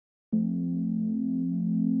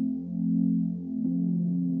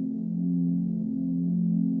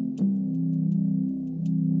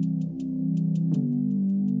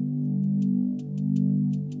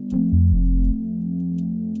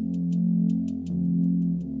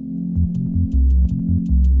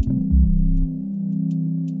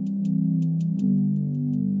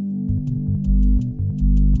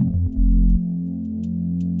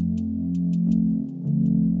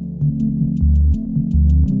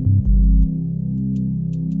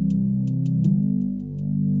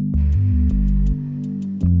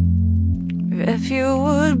If you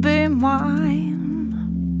would be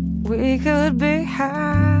mine, we could be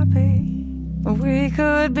happy. We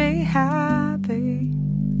could be happy.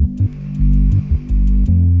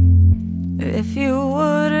 If you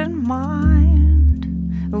wouldn't mind,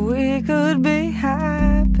 we could be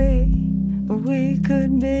happy. We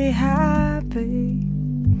could be happy.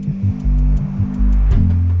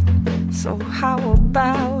 So how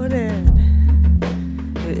about it?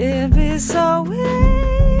 It'd be so easy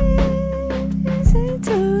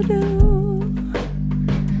to do.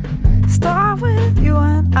 Start with you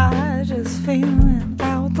and I, just feeling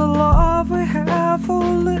out the love we have for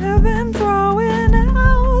living, throwing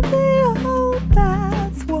out the old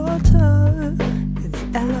bathwater. It's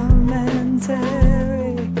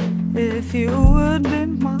elementary. If you would be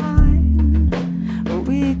mine,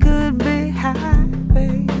 we could be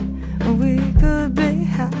happy. We could be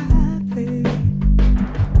happy.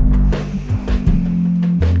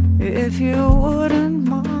 If you wouldn't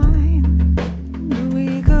mind,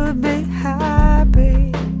 we could be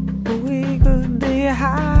happy. We could be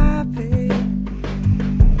happy.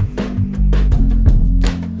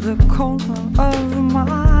 The corner of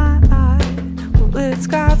my eye, well, it's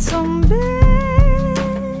got some business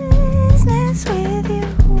with you.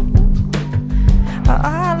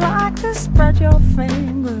 I like to spread your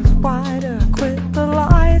fingers wider, quit the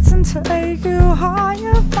lights and take you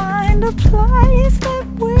higher. Find a place that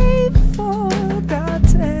we've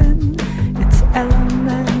forgotten. It's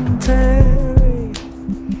elementary.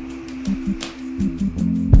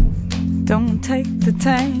 Don't take the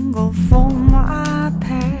tangle for my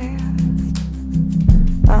past.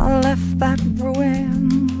 I left that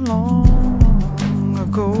ruin long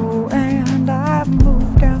ago, and I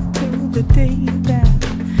moved out to the deep end.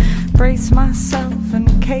 Brace myself in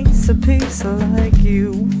case a piece like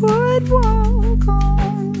you would walk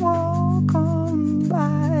on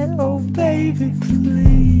by. Oh baby,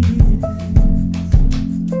 please.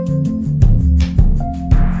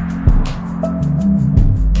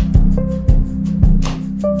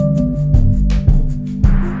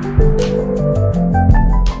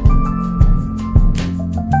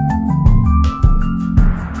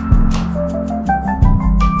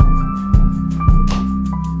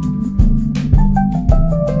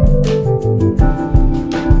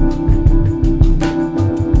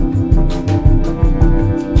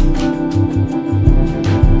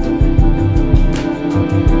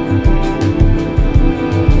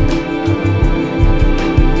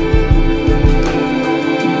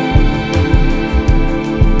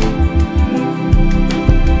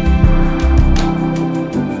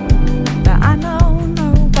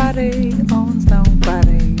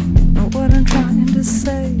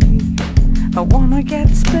 I wanna get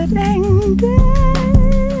spitting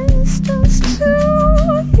distance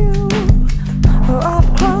to you, up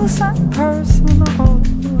close and personal.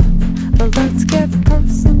 Let's get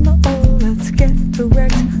personal, let's get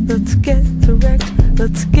direct, let's get direct,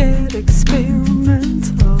 let's get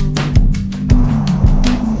experimental.